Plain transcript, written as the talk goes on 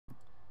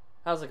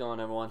How's it going,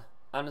 everyone?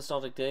 I'm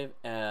Nostalgic Dave,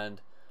 and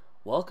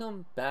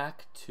welcome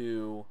back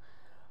to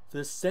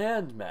the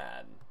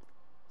Sandman.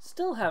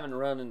 Still haven't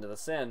run into the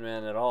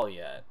Sandman at all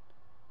yet.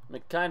 I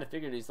kind of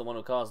figured he's the one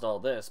who caused all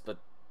this, but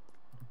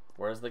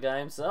where's the guy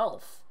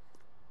himself?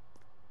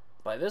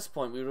 By this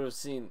point, we would have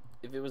seen,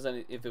 if it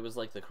was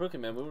like the Crooked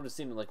Man, we would have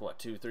seen him like, what,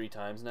 2-3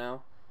 times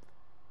now?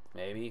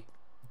 Maybe?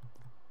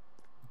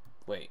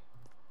 Wait.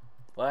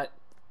 What?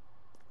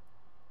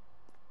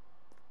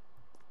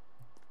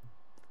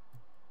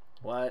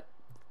 What?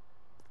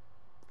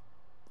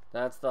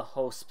 That's the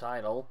host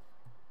title.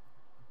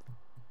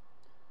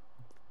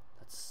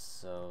 That's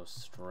so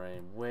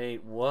strange.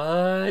 Wait,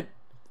 what?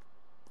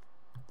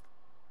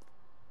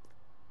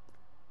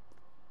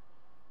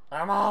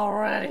 I'm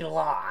already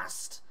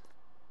lost.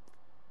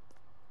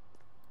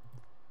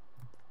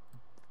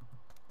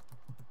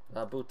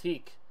 A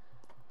boutique.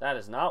 That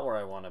is not where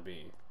I want to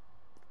be.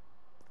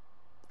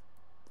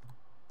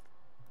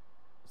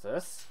 Is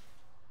this?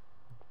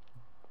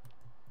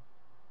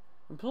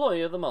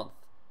 Employee of the Month,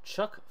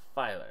 Chuck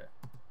Filer.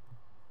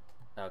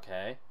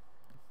 Okay.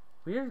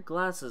 Weird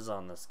glasses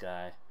on this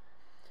guy.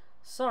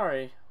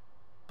 Sorry,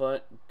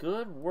 but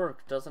good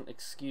work doesn't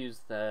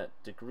excuse that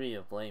degree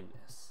of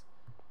lameness.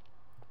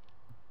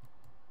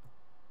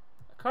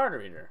 A card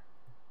reader.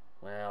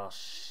 Well,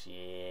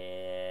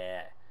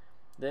 shit.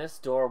 This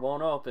door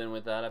won't open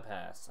without a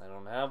pass. I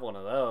don't have one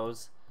of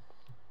those.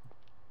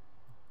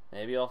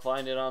 Maybe I'll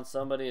find it on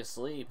somebody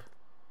asleep.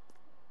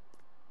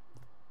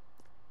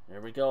 Here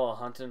we go,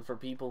 hunting for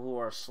people who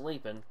are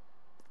sleeping.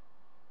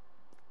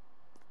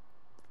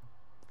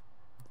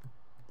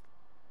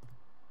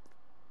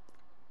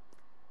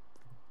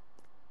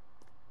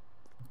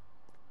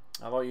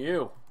 How about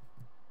you?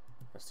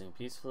 Resting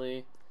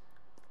peacefully?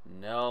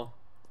 No.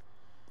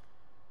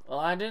 Well,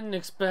 I didn't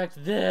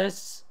expect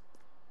this.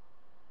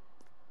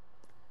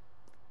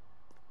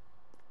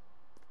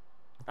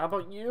 How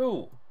about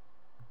you?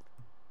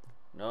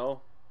 No.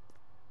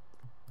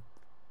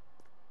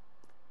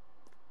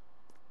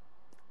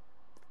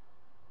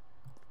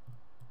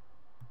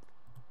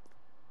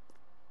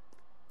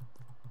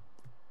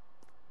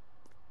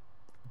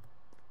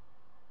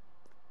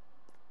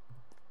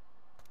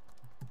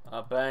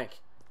 A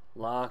bank.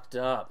 Locked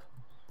up.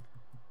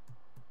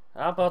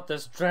 How about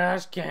this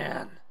trash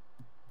can?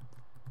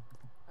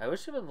 I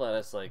wish it would let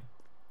us, like...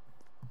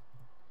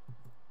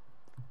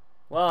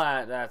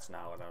 Well, that's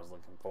not what I was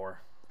looking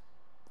for.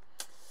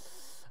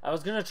 I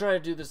was gonna try to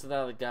do this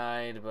without a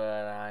guide,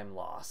 but I'm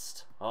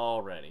lost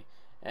already.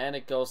 And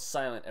it goes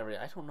silent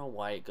I don't know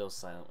why it goes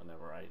silent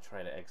whenever I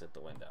try to exit the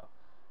window.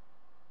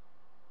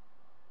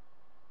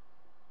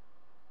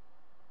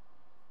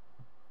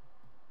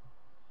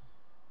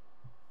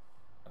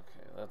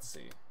 Let's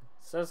see. It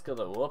says go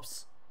to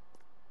whoops.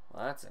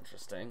 Well, that's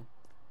interesting.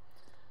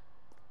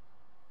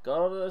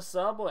 Go to the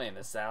subway in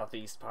the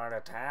southeast part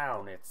of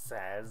town, it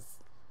says.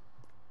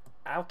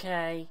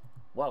 Okay.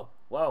 Whoa,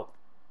 whoa.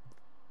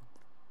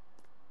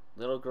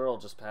 Little girl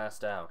just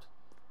passed out.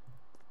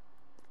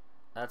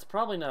 That's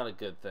probably not a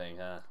good thing,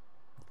 huh?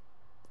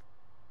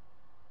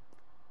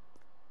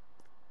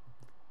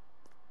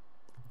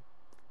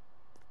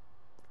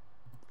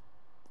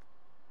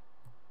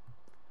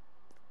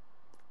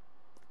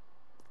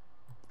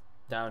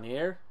 Down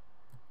here?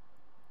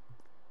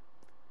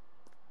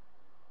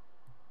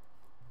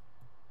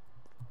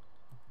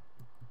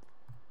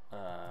 Is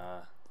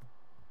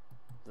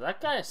that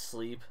guy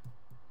asleep?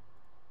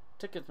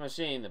 Tickets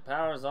machine, the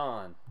power's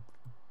on.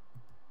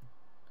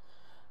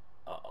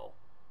 Uh-oh.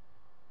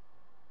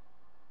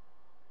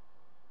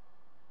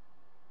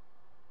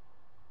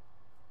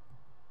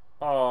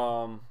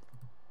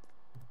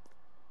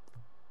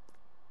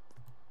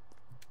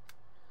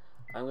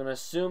 I'm gonna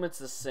assume it's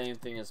the same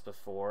thing as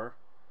before.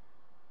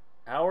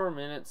 Hour,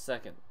 minute,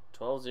 second.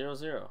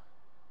 12:00.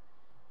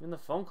 Even the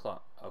phone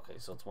clock. Okay,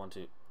 so it's 1,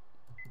 2.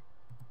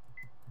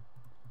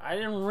 I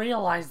didn't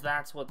realize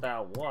that's what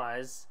that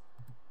was.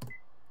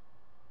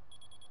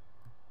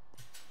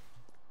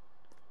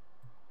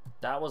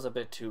 That was a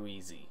bit too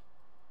easy.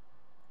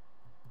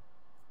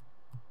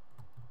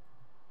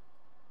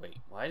 Wait,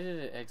 why did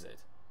it exit?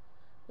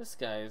 This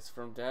guy is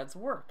from Dad's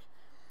work,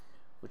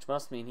 which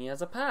must mean he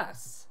has a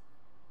pass.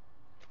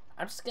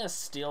 I'm just gonna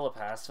steal a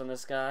pass from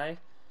this guy.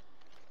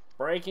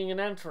 Breaking and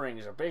entering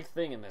is a big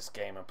thing in this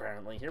game,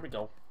 apparently. Here we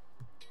go.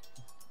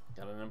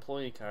 Got an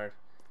employee card.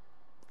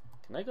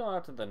 Can I go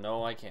out to the...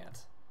 No, I can't.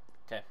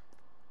 Okay.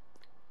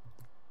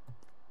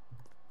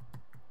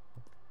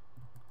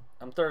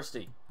 I'm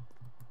thirsty.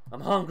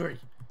 I'm hungry.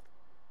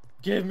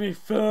 Give me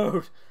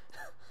food.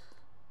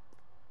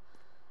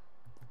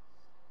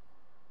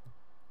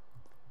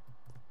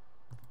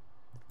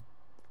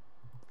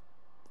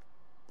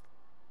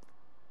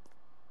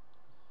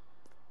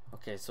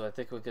 Okay, so I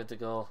think we're good to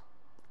go.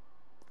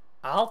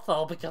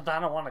 Also, because I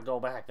don't want to go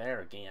back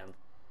there again.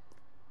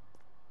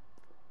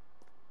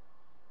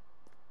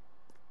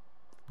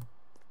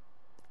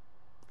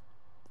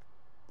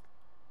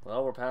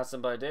 Well, we're passing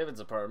by David's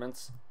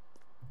apartments.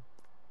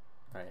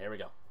 Alright, here we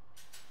go.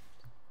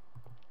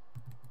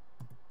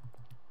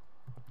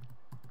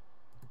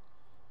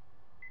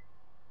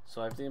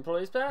 Swipe the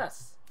employee's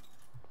pass.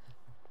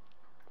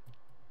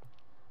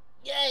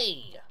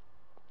 Yay!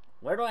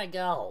 Where do I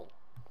go?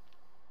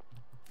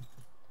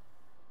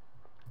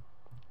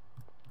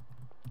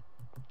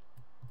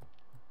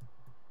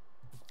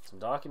 Some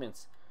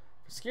documents.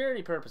 For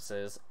security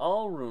purposes,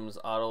 all rooms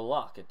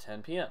auto-lock at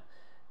 10 p.m.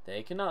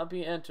 They cannot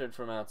be entered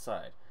from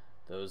outside.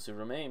 Those who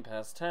remain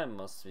past 10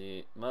 must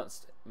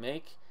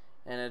make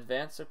an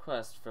advance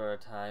request for a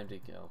time to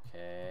go.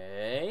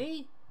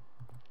 Okay.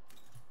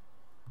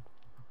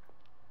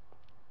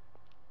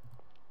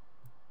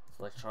 It's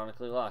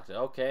electronically locked.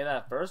 Okay,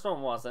 that first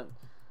one wasn't.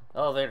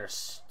 Elevator's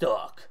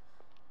stuck.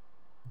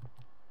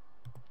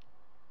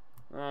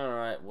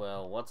 Alright,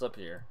 well, what's up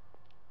here?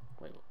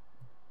 Wait.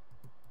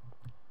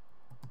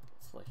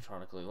 It's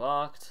electronically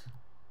locked.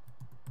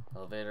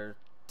 Elevator.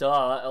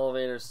 Duh,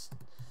 elevator's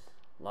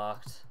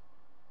locked.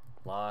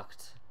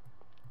 Locked.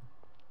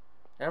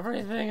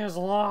 Everything is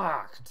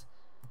locked.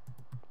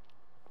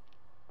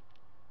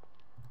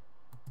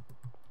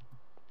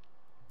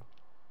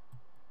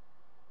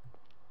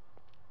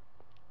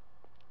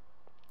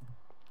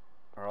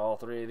 Are all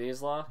three of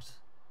these locked?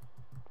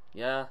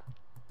 Yeah.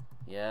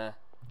 Yeah.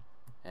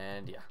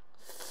 And yeah.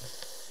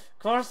 Of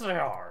course they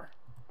are.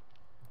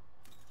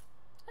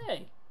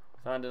 Hey,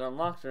 found an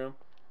unlocked room.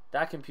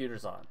 That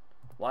computer's on.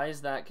 Why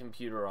is that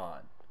computer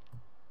on?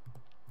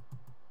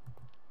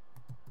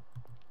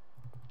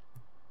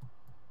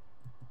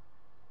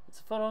 It's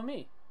a photo of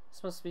me.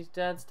 This must be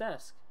Dad's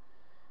desk.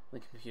 The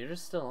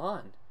computer's still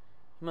on.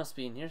 He must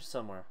be in here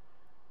somewhere.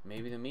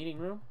 Maybe the meeting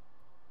room?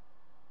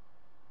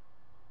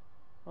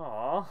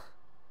 Aww.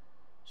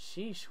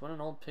 Sheesh, what an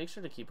old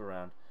picture to keep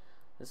around.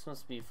 This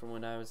must be from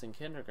when I was in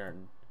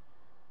kindergarten.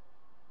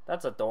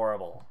 That's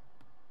adorable.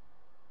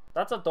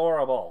 That's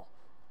adorable.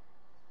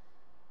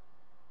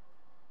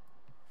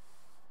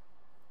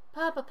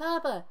 Papa,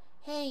 Papa!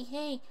 Hey,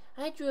 hey,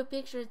 I drew a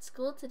picture at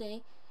school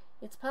today.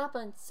 It's Papa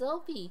and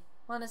Sophie.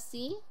 Wanna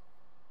see?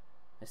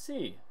 I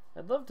see.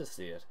 I'd love to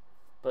see it.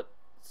 But,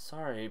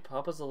 sorry,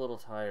 Papa's a little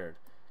tired.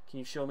 Can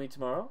you show me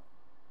tomorrow?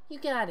 You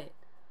got it.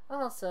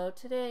 Also,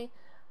 today,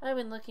 I've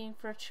been looking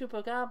for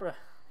Chupacabra.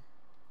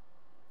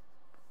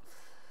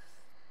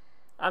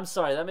 I'm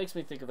sorry, that makes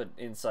me think of an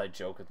inside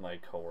joke with my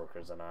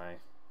coworkers and I.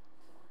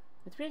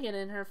 With Regan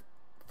and her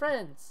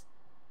friends.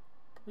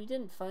 But we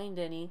didn't find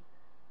any.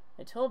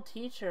 I told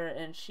teacher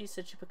and she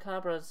said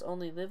chupacabras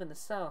only live in the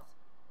south.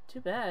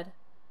 Too bad.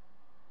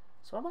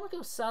 So I'm gonna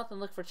go south and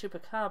look for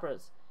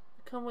chupacabras.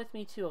 You come with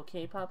me too,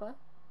 okay, Papa?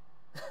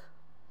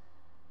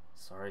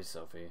 Sorry,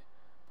 Sophie.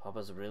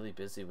 Papa's really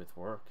busy with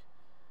work.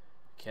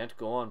 Can't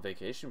go on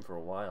vacation for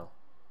a while.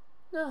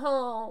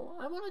 No,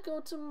 I wanna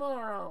go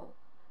tomorrow.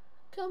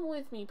 Come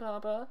with me,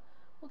 Papa.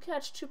 We'll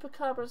catch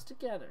chupacabras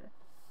together.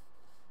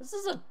 This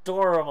is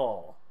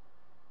adorable.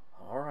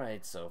 All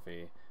right,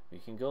 Sophie. We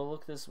can go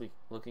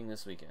looking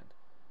this weekend.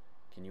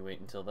 Can you wait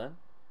until then?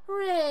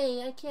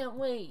 Hooray! I can't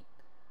wait.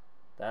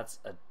 That's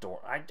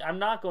adorable. I'm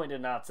not going to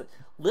not say.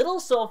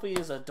 Little Sophie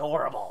is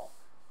adorable.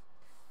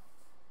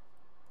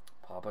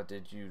 Papa,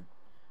 did you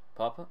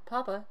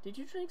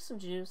drink some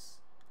juice?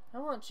 I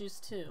want juice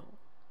too.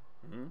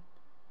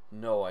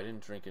 No, I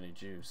didn't drink any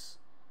juice.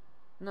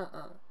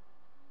 Nuh-uh.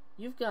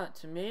 You've got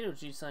tomato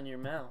juice on your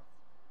mouth.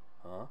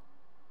 Huh?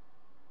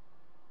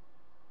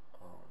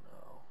 Oh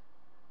no.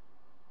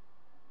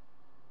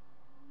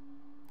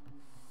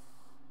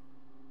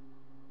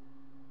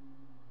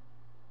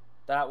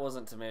 That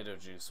wasn't tomato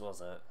juice,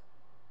 was it?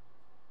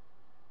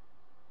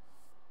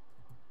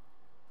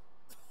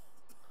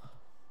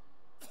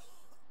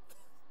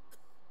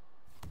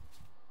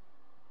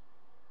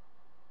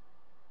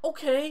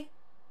 Okay.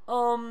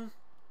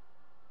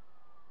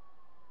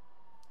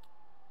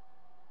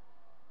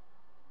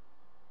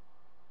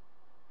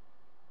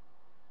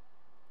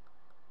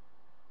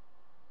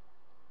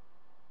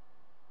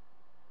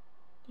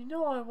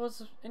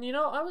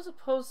 I was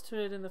opposed to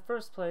it in the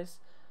first place.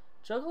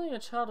 Juggling a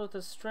child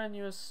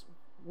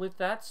with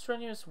that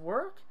strenuous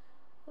work?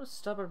 What a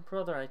stubborn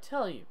brother, I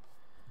tell you.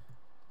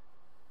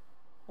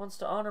 Wants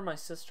to honor my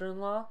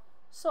sister-in-law?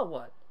 So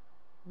what?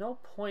 No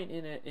point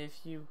in it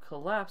if you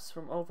collapse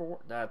from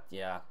overwork.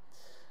 Yeah.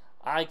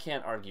 I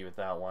can't argue with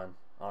that one.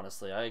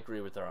 Honestly, I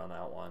agree with her on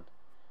that one.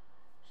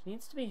 She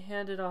needs to be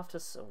handed off to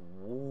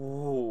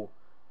Whoa.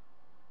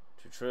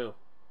 True.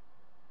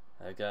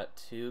 I've got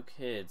 2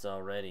 kids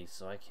already,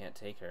 so I can't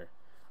take her.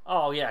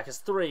 Oh yeah, because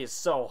 3 is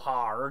so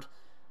hard.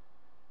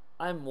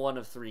 I'm one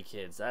of 3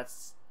 kids.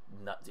 That's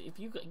not. If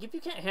you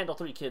can't handle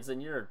 3 kids, then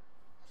you're.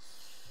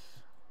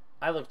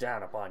 I look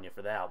down upon you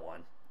for that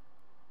one.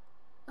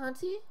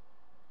 Auntie?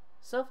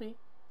 Sophie,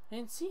 I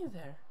didn't see you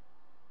there.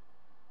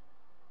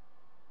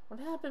 What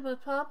happened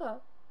with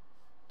Papa?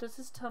 Does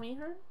his tummy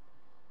hurt?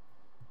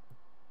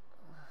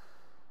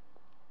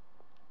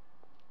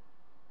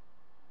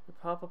 Your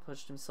Papa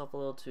pushed himself a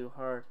little too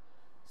hard,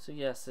 so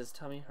yes, his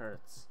tummy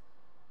hurts.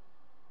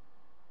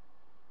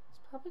 Is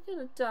Papa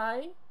gonna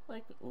die?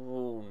 Like,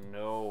 oh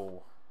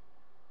no.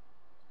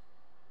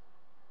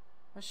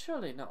 Well,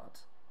 surely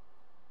not.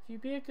 If you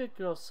be a good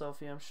girl,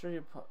 Sophie, I'm sure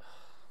your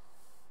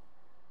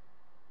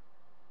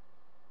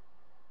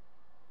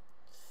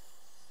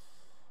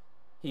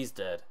He's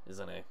dead,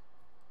 isn't he?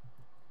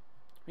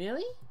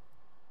 Really?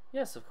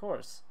 Yes, of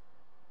course.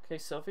 Okay,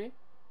 Sophie,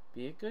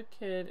 be a good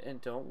kid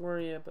and don't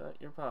worry about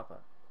your papa.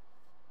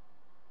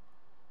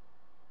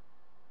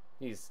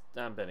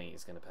 I'm betting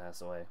he's gonna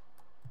pass away.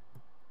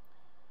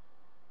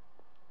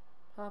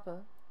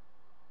 Papa.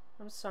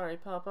 I'm sorry,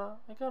 Papa.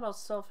 I got all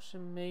selfish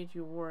and made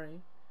you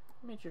worry.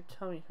 I made your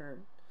tummy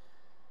hurt.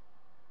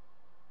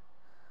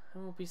 I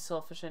won't be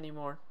selfish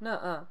anymore.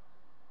 Nuh-uh.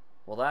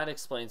 Well, that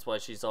explains why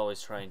she's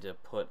always trying to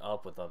put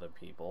up with other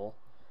people.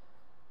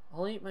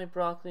 I'll eat my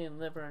broccoli and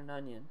liver and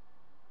onion.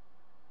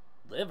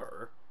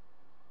 Liver?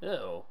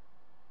 Ew.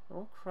 I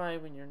won't cry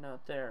when you're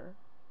not there.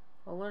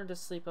 I'll learn to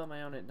sleep on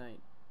my own at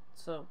night.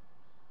 So,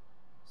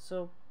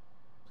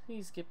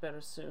 please get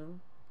better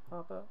soon,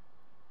 Papa.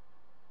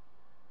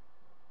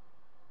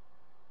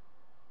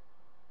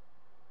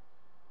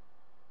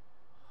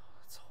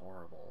 That's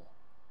horrible.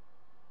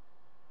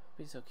 Hope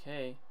he's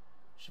okay.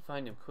 Should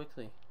find him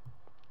quickly.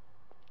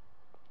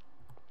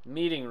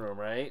 Meeting room,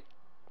 right?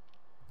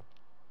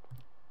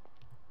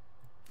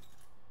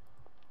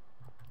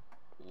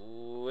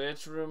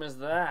 Which room is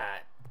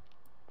that?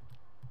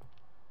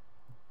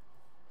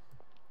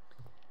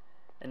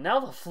 And now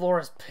the floor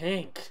is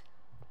pink.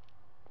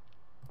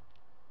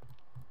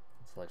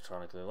 It's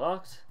electronically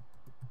locked.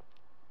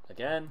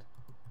 Again.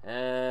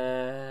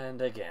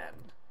 And again.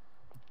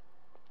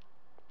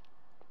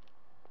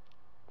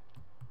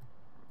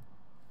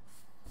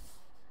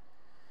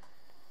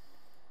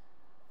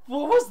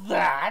 What was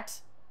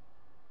that?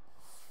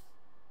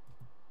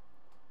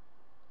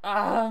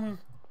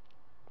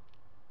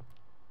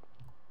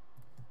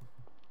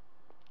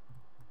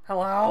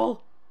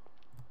 Hello?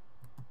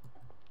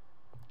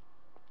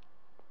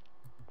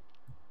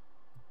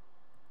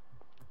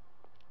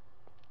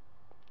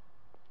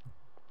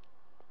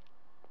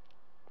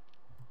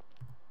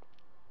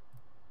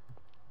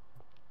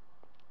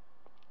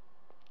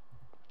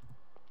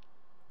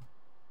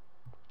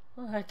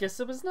 Well, I guess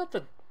it was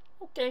nothing.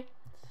 Okay.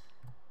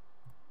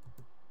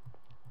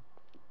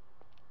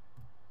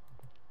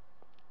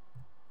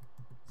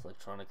 It's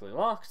electronically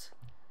locked.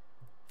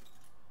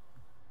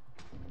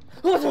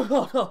 Oh, no,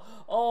 no, no.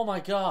 Oh my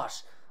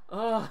gosh.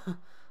 Fuck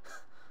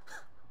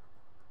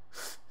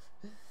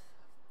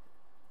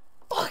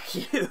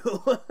you.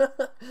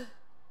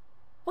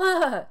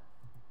 What?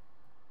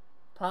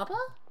 Papa?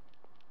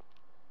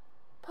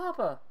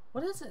 Papa,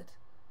 what is it?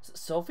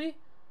 Sophie?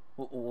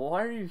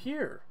 Why are you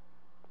here?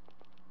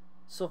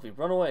 Sophie,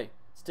 run away.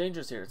 It's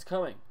dangerous here. It's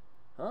coming.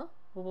 Huh?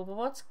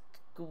 What's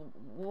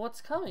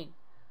coming?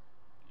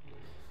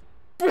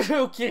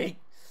 Okay.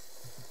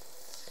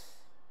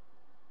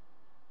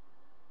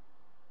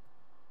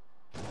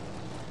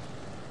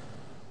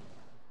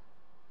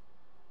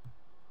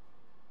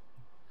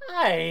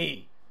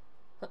 Hey.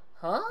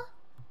 Huh?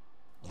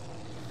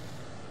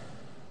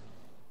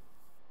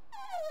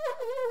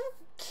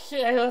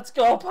 Okay, let's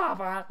go,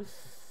 Papa.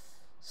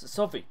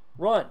 Sophie,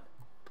 run.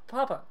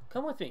 Papa,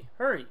 come with me.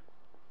 Hurry.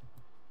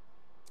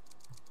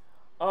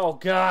 Oh,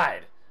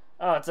 God.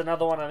 Oh, it's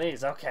another one of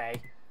these.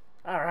 Okay.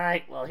 All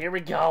right. Well, here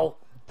we go.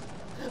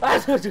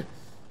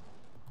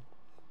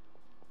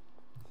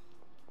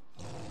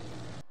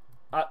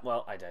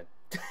 Well, I did.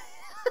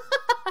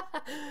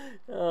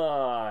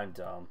 Oh, I'm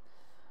dumb.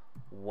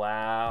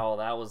 Wow,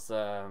 that was,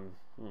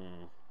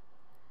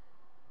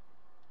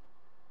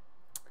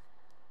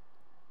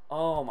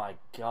 Oh my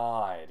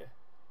God.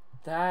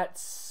 That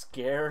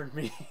scared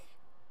me.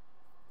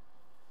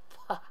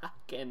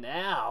 Fucking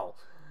hell.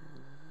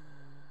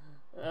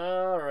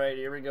 Alright,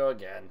 here we go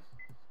again.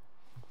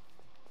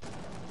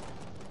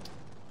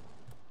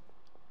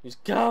 He's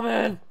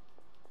coming!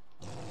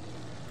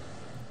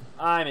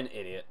 I'm an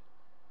idiot.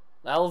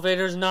 The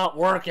elevator's not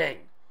working!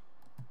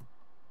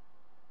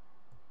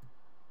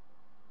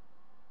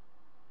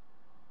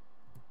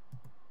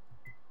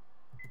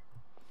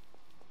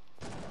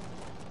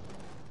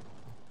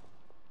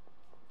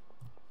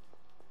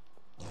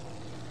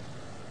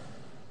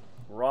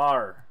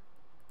 Rawr.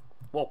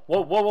 Whoa,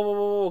 whoa, whoa, whoa, whoa,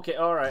 whoa, okay,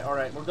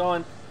 alright, we're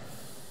going.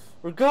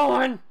 We're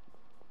going!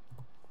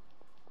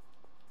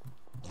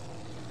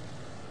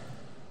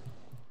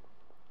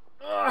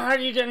 Oh, how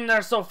do you get in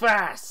there so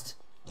fast?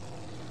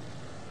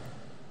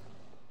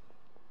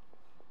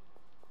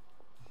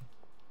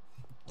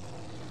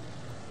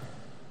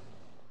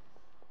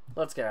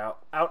 Let's get out.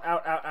 Out,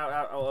 out, out, out,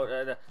 out.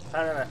 Oh,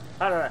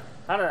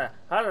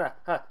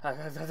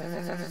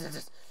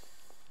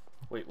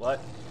 wait, what?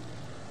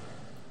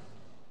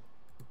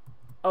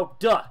 Oh,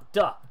 duh.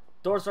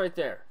 Door's right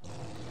there.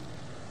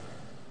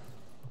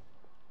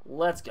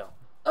 Let's go.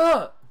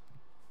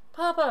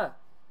 Papa!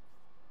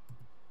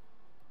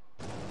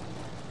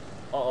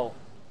 Uh-oh.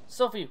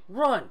 Sophie,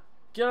 run!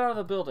 Get out of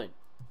the building.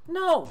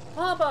 No!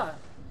 Papa!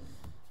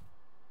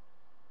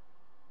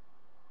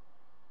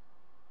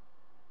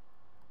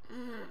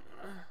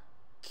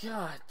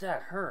 God,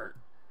 that hurt.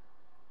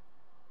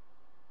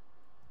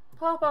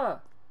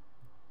 Papa!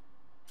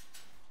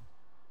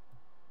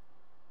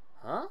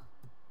 Huh?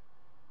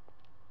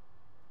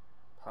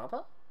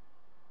 Papa?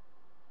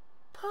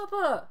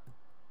 Papa!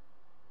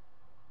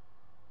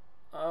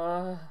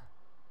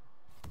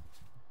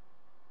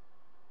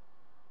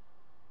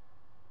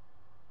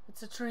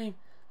 It's a dream.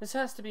 This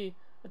has to be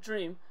a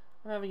dream.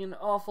 I'm having an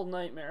awful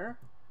nightmare.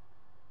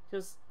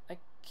 Because I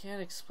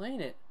can't explain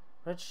it.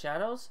 Red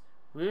shadows?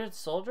 Weird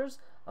soldiers?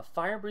 A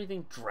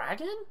fire-breathing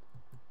dragon?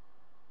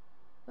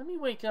 Let me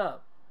wake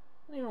up.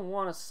 I don't even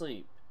want to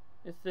sleep.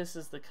 If this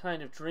is the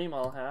kind of dream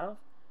I'll have.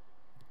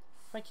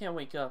 If I can't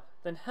wake up,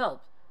 then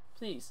help.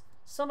 Please,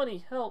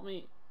 somebody help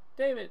me.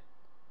 David,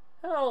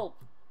 help!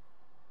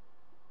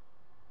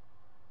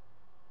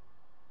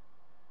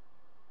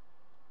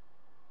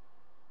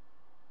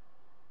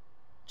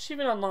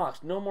 Achievement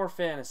unlocked. No more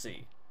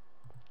fantasy.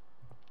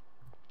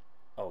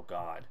 Oh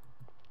god.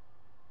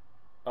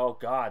 Oh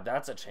god,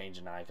 that's a change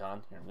in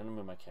icon. Here, I'm gonna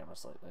move my camera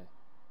slightly.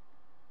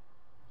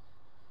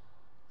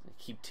 I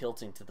keep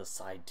tilting to the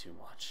side too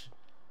much.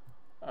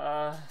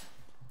 Wait,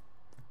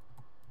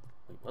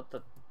 what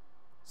the?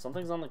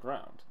 Something's on the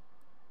ground.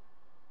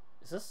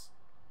 Is this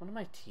one of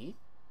my teeth?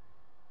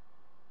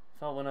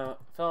 Fell when I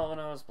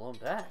was blown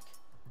back.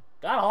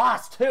 Got a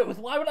lost tooth.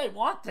 Why would I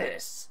want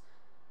this?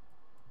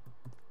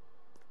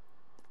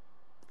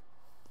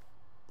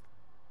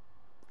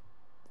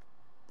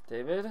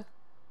 David?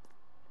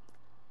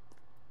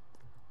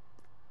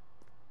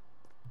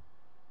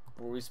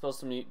 Were we supposed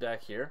to meet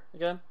back here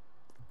again?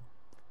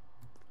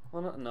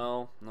 Well,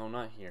 no,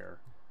 not here.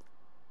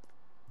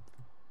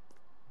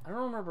 I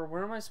don't remember.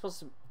 Where am I supposed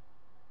to...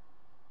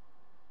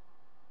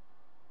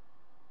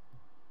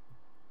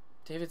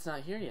 David's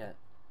not here yet.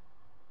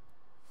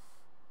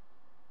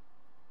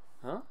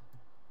 Huh?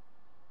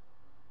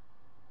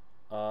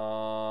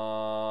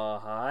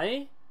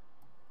 Hi?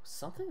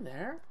 Something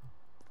there?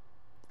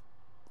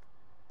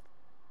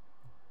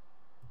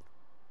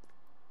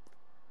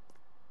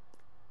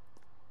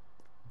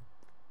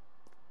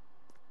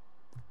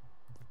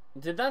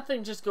 Did that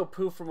thing just go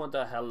poof from what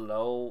the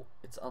hello?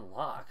 It's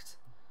unlocked.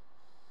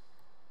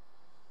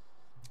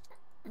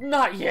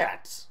 Not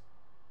yet.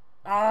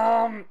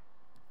 I'm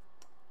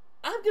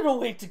gonna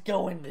wait to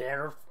go in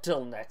there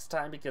till next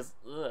time because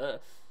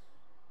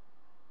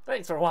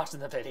thanks for watching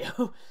the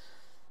video.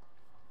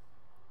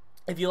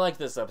 If you like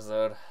this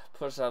episode,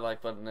 push that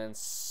like button, and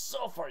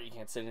so far you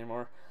can't sit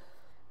anymore.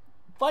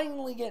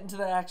 Finally get into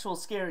the actual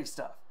scary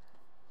stuff.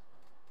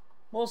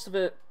 Most of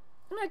it,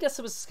 I mean, I guess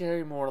it was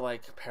scary, more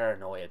like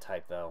paranoia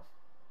type though.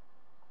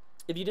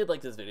 If you did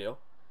like this video,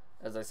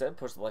 as I said,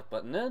 push the like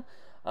button in.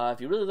 If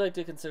you really like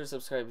to, consider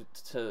subscribing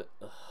to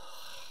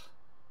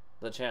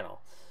the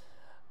channel.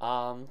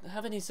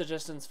 Have any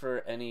suggestions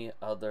for any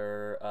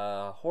other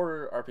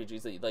horror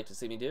RPGs that you'd like to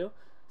see me do,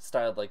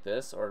 styled like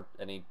this, or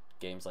any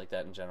games like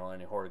that in general,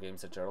 any horror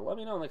games in general? Let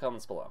me know in the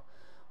comments below.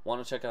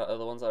 Want to check out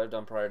other ones that I've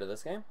done prior to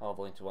this game? I'll have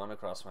a link to one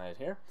across my head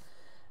here.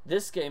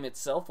 This game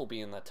itself will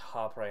be in the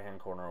top right hand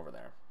corner over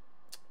there.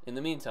 In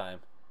the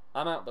meantime,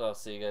 I'm out, but I'll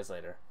see you guys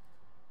later.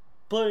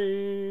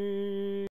 Bye!